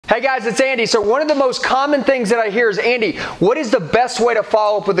Hey guys, it's Andy. So one of the most common things that I hear is, Andy, what is the best way to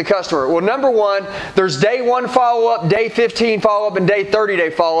follow up with the customer? Well, number one, there's day 1 follow-up, day 15 follow-up, and day 30-day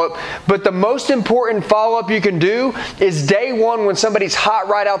follow-up. But the most important follow-up you can do is day 1 when somebody's hot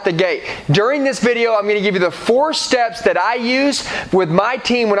right out the gate. During this video, I'm going to give you the 4 steps that I use with my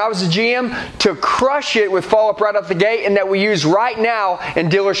team when I was a GM to crush it with follow-up right out the gate, and that we use right now in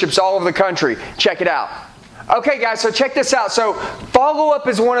dealerships all over the country. Check it out. Okay guys, so check this out. So follow-up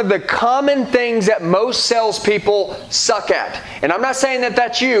is one of the common things that most salespeople suck at. And I'm not saying that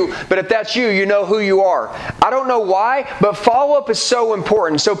that's you, but if that's you, you know who you are. I don't know why, but follow-up is so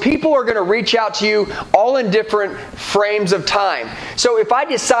important. So people are going to reach out to you all in different frames of time. So if I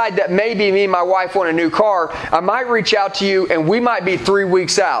decide that maybe me and my wife want a new car, I might reach out to you and we might be 3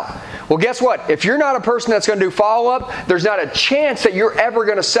 weeks out. Well, guess what? If you're not a person that's going to do follow-up, there's not a chance that you're ever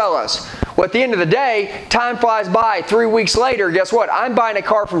going to sell us. Well, at the end of the day, time flies by. 3 weeks later, guess what? I'm buying a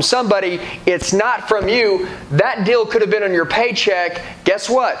car from somebody. It's not from you. That deal could have been on your paycheck. Guess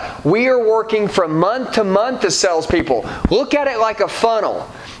what? We are working from month to month as salespeople. Look at it like a funnel.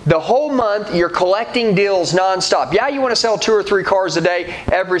 The whole month, you're collecting deals nonstop. Yeah, you want to sell 2 or 3 cars a day,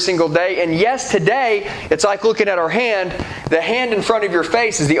 every single day. And yes, today, it's like looking at our hand. The hand in front of your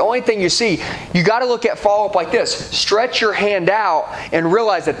face is the only thing you see. You got to look at follow-up like this. Stretch your hand out and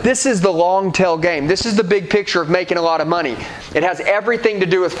realize that this is the long tail game. This is the big picture of making a lot of money. It has everything to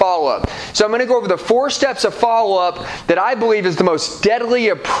do with follow-up. So I'm going to go over the 4 steps of follow-up that I believe is the most deadly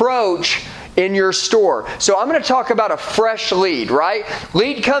approach in your store. So I'm going to talk about a fresh lead, right?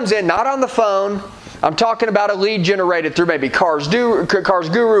 Lead comes in not on the phone. I'm talking about a lead generated through maybe Cars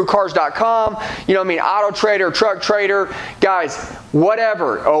Guru, Cars.com, Auto Trader, Truck Trader, guys,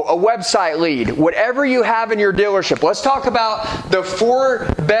 whatever, a website lead, whatever you have in your dealership. Let's talk about the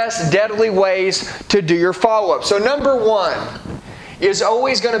 4 best deadly ways to do your follow-up. So number 1 is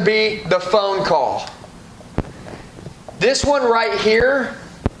always going to be the phone call. This one right here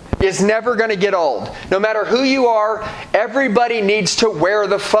is never going to get old. No matter who you are, everybody needs to wear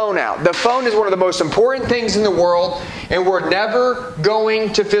the phone out. The phone is one of the most important things in the world, and we're never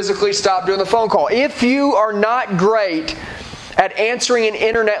going to physically stop doing the phone call. If you are not great at answering an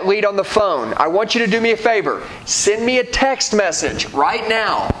internet lead on the phone, I want you to do me a favor. Send me a text message right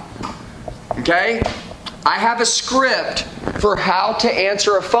now. Okay? I have a script for how to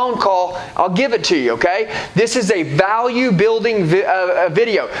answer a phone call. I'll give it to you, okay? This is a value-building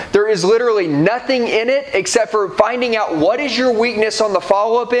video. There is literally nothing in it except for finding out what is your weakness on the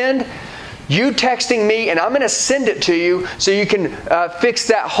follow-up end, you texting me, and I'm going to send it to you so you can fix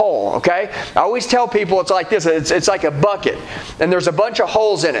that hole, okay? I always tell people it's like this. It's like a bucket, and there's a bunch of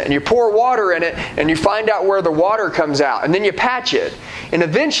holes in it, and you pour water in it, and you find out where the water comes out, and then you patch it. And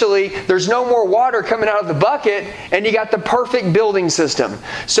eventually, there's no more water coming out of the bucket, and you got the perfect building system.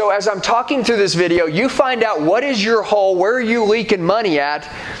 So as I'm talking through this video, you find out what is your hole, where are you leaking money at,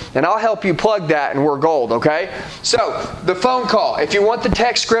 and I'll help you plug that, and we're gold, okay? So, the phone call. If you want the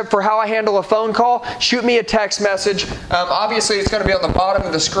text script for how I handle a phone call, shoot me a text message. Obviously, it's going to be on the bottom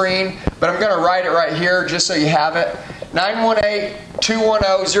of the screen, but I'm going to write it right here just so you have it.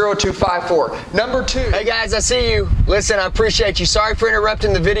 918-210-0254. Number 2. Hey guys, I see you. Listen, I appreciate you. Sorry for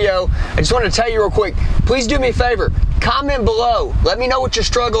interrupting the video. I just wanted to tell you real quick, please do me a favor. Comment below. Let me know what you're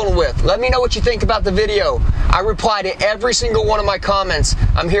struggling with. Let me know what you think about the video. I reply to every single one of my comments.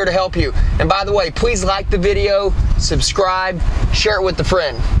 I'm here to help you. And by the way, please like the video, subscribe, share it with a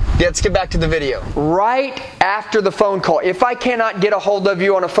friend. Let's get back to the video. Right after the phone call, if I cannot get a hold of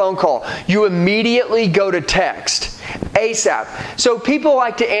you on a phone call, you immediately go to text. ASAP. So people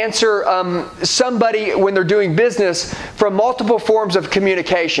like to answer somebody when they're doing business from multiple forms of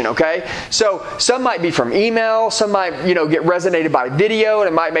communication, okay? So some might be from email, some might, get resonated by video, and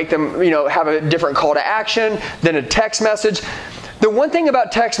it might make them, have a different call to action than a text message. The one thing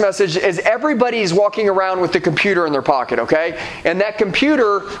about text message is everybody's walking around with the computer in their pocket, okay? And that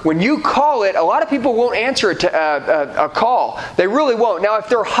computer, when you call it, a lot of people won't answer a call. They really won't. Now, if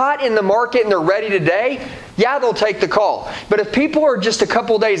they're hot in the market and they're ready today, yeah, they'll take the call. But if people are just a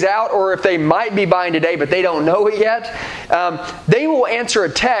couple days out, or if they might be buying today but they don't know it yet, they will answer a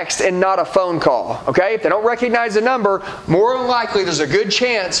text and not a phone call, okay? If they don't recognize the number, more than likely there's a good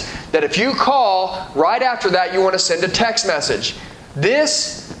chance that if you call, right after that you want to send a text message.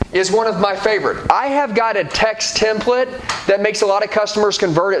 This is one of my favorite. I have got a text template that makes a lot of customers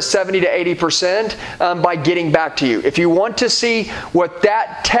convert at 70 to 80% by getting back to you. If you want to see what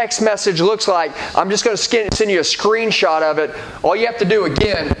that text message looks like, I'm just going to send you a screenshot of it. All you have to do,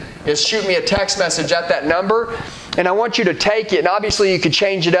 again, is shoot me a text message at that number. and I want you to take it, and obviously you could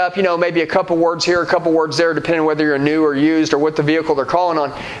change it up, maybe a couple words here, a couple words there, depending on whether you're new or used or what the vehicle they're calling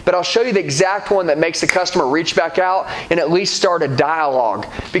on. But I'll show you the exact one that makes the customer reach back out and at least start a dialogue.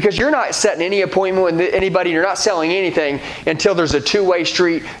 Because you're not setting any appointment with anybody, you're not selling anything until there's a two-way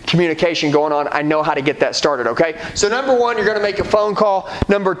street communication going on. I know how to get that started, okay? So number one, you're going to make a phone call.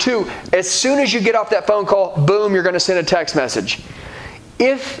 Number two, as soon as you get off that phone call, boom, you're going to send a text message.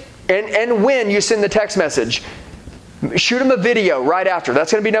 If and when you send the text message, shoot them a video right after.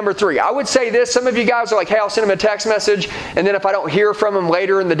 That's going to be number three. I would say this. Some of you guys are like, hey, I'll send them a text message, and then if I don't hear from them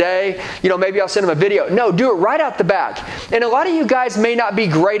later in the day, maybe I'll send them a video. No, do it right out the back. And a lot of you guys may not be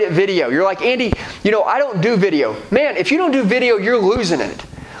great at video. You're like, Andy, I don't do video. Man, if you don't do video, you're losing it.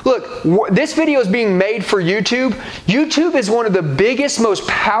 Look, this video is being made for YouTube. YouTube is one of the biggest, most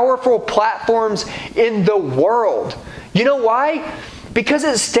powerful platforms in the world. You know why? Because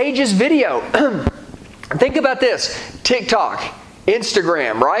it stages video. Think about this. TikTok,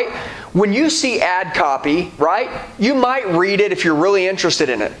 Instagram, right? When you see ad copy, right, you might read it if you're really interested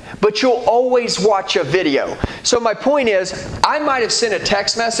in it, but you'll always watch a video. So my point is, I might have sent a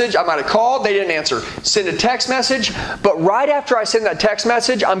text message, I might have called, they didn't answer. Send a text message, but right after I send that text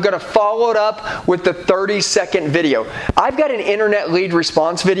message, I'm going to follow it up with the 30-second video. I've got an internet lead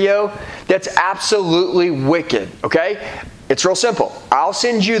response video that's absolutely wicked, okay? It's real simple. I'll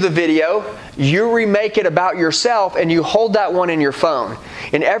send you the video, you remake it about yourself, and you hold that one in your phone.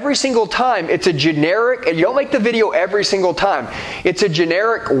 And every single time, it's a generic, and you don't make the video every single time. It's a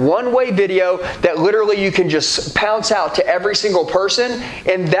generic one-way video that literally you can just pounce out to every single person,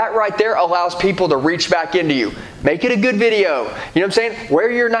 and that right there allows people to reach back into you. Make it a good video. You know what I'm saying?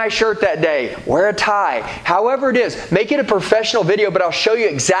 Wear your nice shirt that day. Wear a tie. However it is, make it a professional video, but I'll show you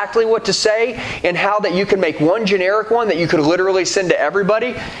exactly what to say and how that you can make one generic one that you could literally send to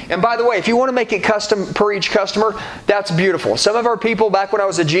everybody. And by the way, if you want to make it custom per each customer, that's beautiful. Some of our people, back when I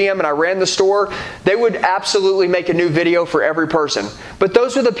was a GM and I ran the store, they would absolutely make a new video for every person. But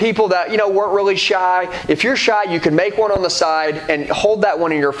those are the people that, weren't really shy. If you're shy, you can make one on the side and hold that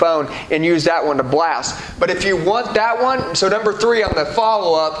one in your phone and use that one to blast. But if you want that one, so number three on the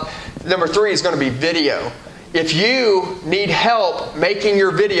follow-up, number three is going to be video. If you need help making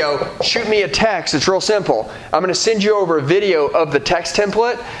your video, shoot me a text. It's real simple. I'm going to send you over a video of the text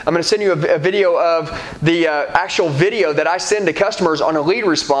template. I'm going to send you a video of the actual video that I send to customers on a lead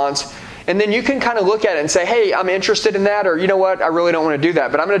response. And then you can kind of look at it and say, hey, I'm interested in that, or you know what, I really don't want to do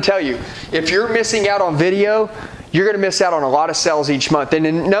that. But I'm going to tell you, if you're missing out on video, you're going to miss out on a lot of sales each month. And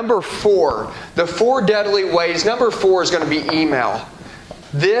then number four, the 4 deadly ways, number 4 is going to be email.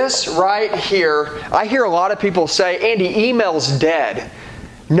 This right here, I hear a lot of people say, Andy, email's dead.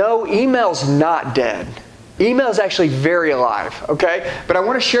 No, email's not dead. Email's actually very alive, okay? But I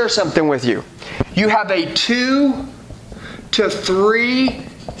want to share something with you. You have a 2 to 3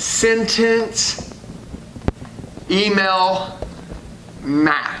 sentence email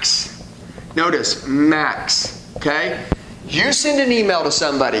max. Notice, max, okay? You send an email to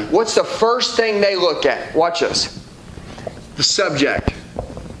somebody. What's the first thing they look at? Watch this. The subject.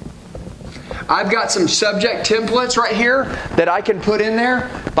 I've got some subject templates right here that I can put in there.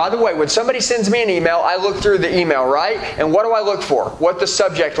 By the way, when somebody sends me an email, I look through the email, right? And what do I look for? What the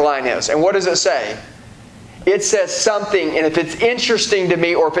subject line is. And what does it say? It says something, and if it's interesting to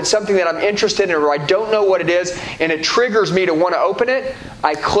me, or if it's something that I'm interested in, or I don't know what it is, and it triggers me to want to open it,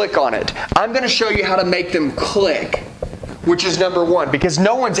 I click on it. I'm going to show you how to make them click, which is number 1, because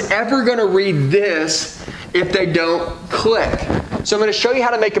no one's ever going to read this if they don't click. So I'm going to show you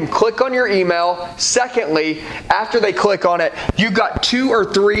how to make them click on your email. Secondly, after they click on it, you've got 2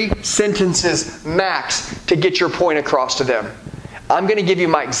 or 3 sentences max to get your point across to them. I'm going to give you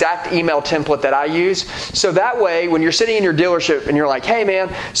my exact email template that I use. So that way, when you're sitting in your dealership and you're like, hey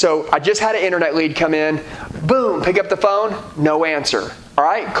man, so I just had an internet lead come in. Boom, pick up the phone, no answer. All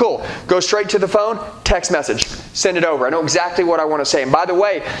right, cool. Go straight to the phone, text message, send it over. I know exactly what I want to say. And by the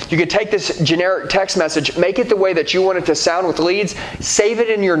way, you can take this generic text message, make it the way that you want it to sound with leads, save it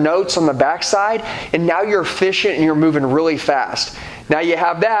in your notes on the backside, and now you're efficient and you're moving really fast. Now you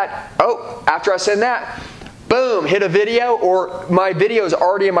have that. Oh, after I send that, boom, hit a video, or my video is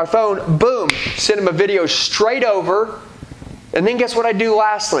already in my phone. Boom, send them a video straight over. And then guess what I do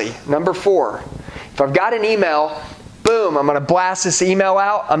lastly? Number 4. If I've got an email, boom, I'm going to blast this email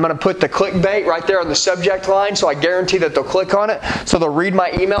out. I'm going to put the clickbait right there on the subject line, so I guarantee that they'll click on it. So they'll read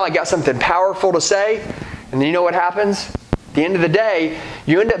my email. I got something powerful to say. And then you know what happens? At the end of the day,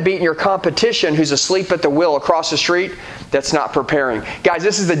 you end up beating your competition who's asleep at the wheel across the street that's not preparing. Guys,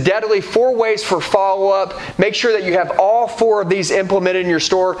 this is the deadly 4 ways for follow-up. Make sure that you have all 4 of these implemented in your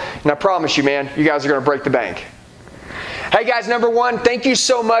store, and I promise you, man, you guys are going to break the bank. Hey guys, number one, thank you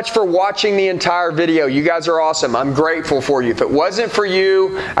so much for watching the entire video. You guys are awesome. I'm grateful for you. If it wasn't for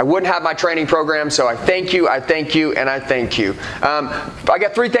you, I wouldn't have my training program, so I thank you, and I thank you. I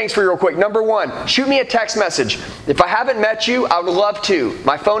got 3 things for you real quick. Number one, shoot me a text message. If I haven't met you, I would love to.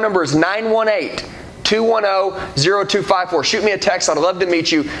 My phone number is 918-210-0254. Shoot me a text. I'd love to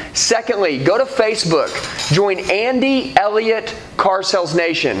meet you. Secondly, go to Facebook. Join Andy Elliott Car Sales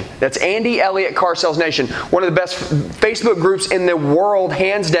Nation. That's Andy Elliott Car Sales Nation. One of the best Facebook groups in the world,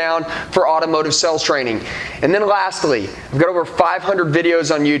 hands down, for automotive sales training. And then lastly, I've got over 500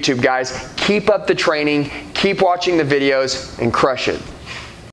 videos on YouTube, guys. Keep up the training, keep watching the videos, and crush it.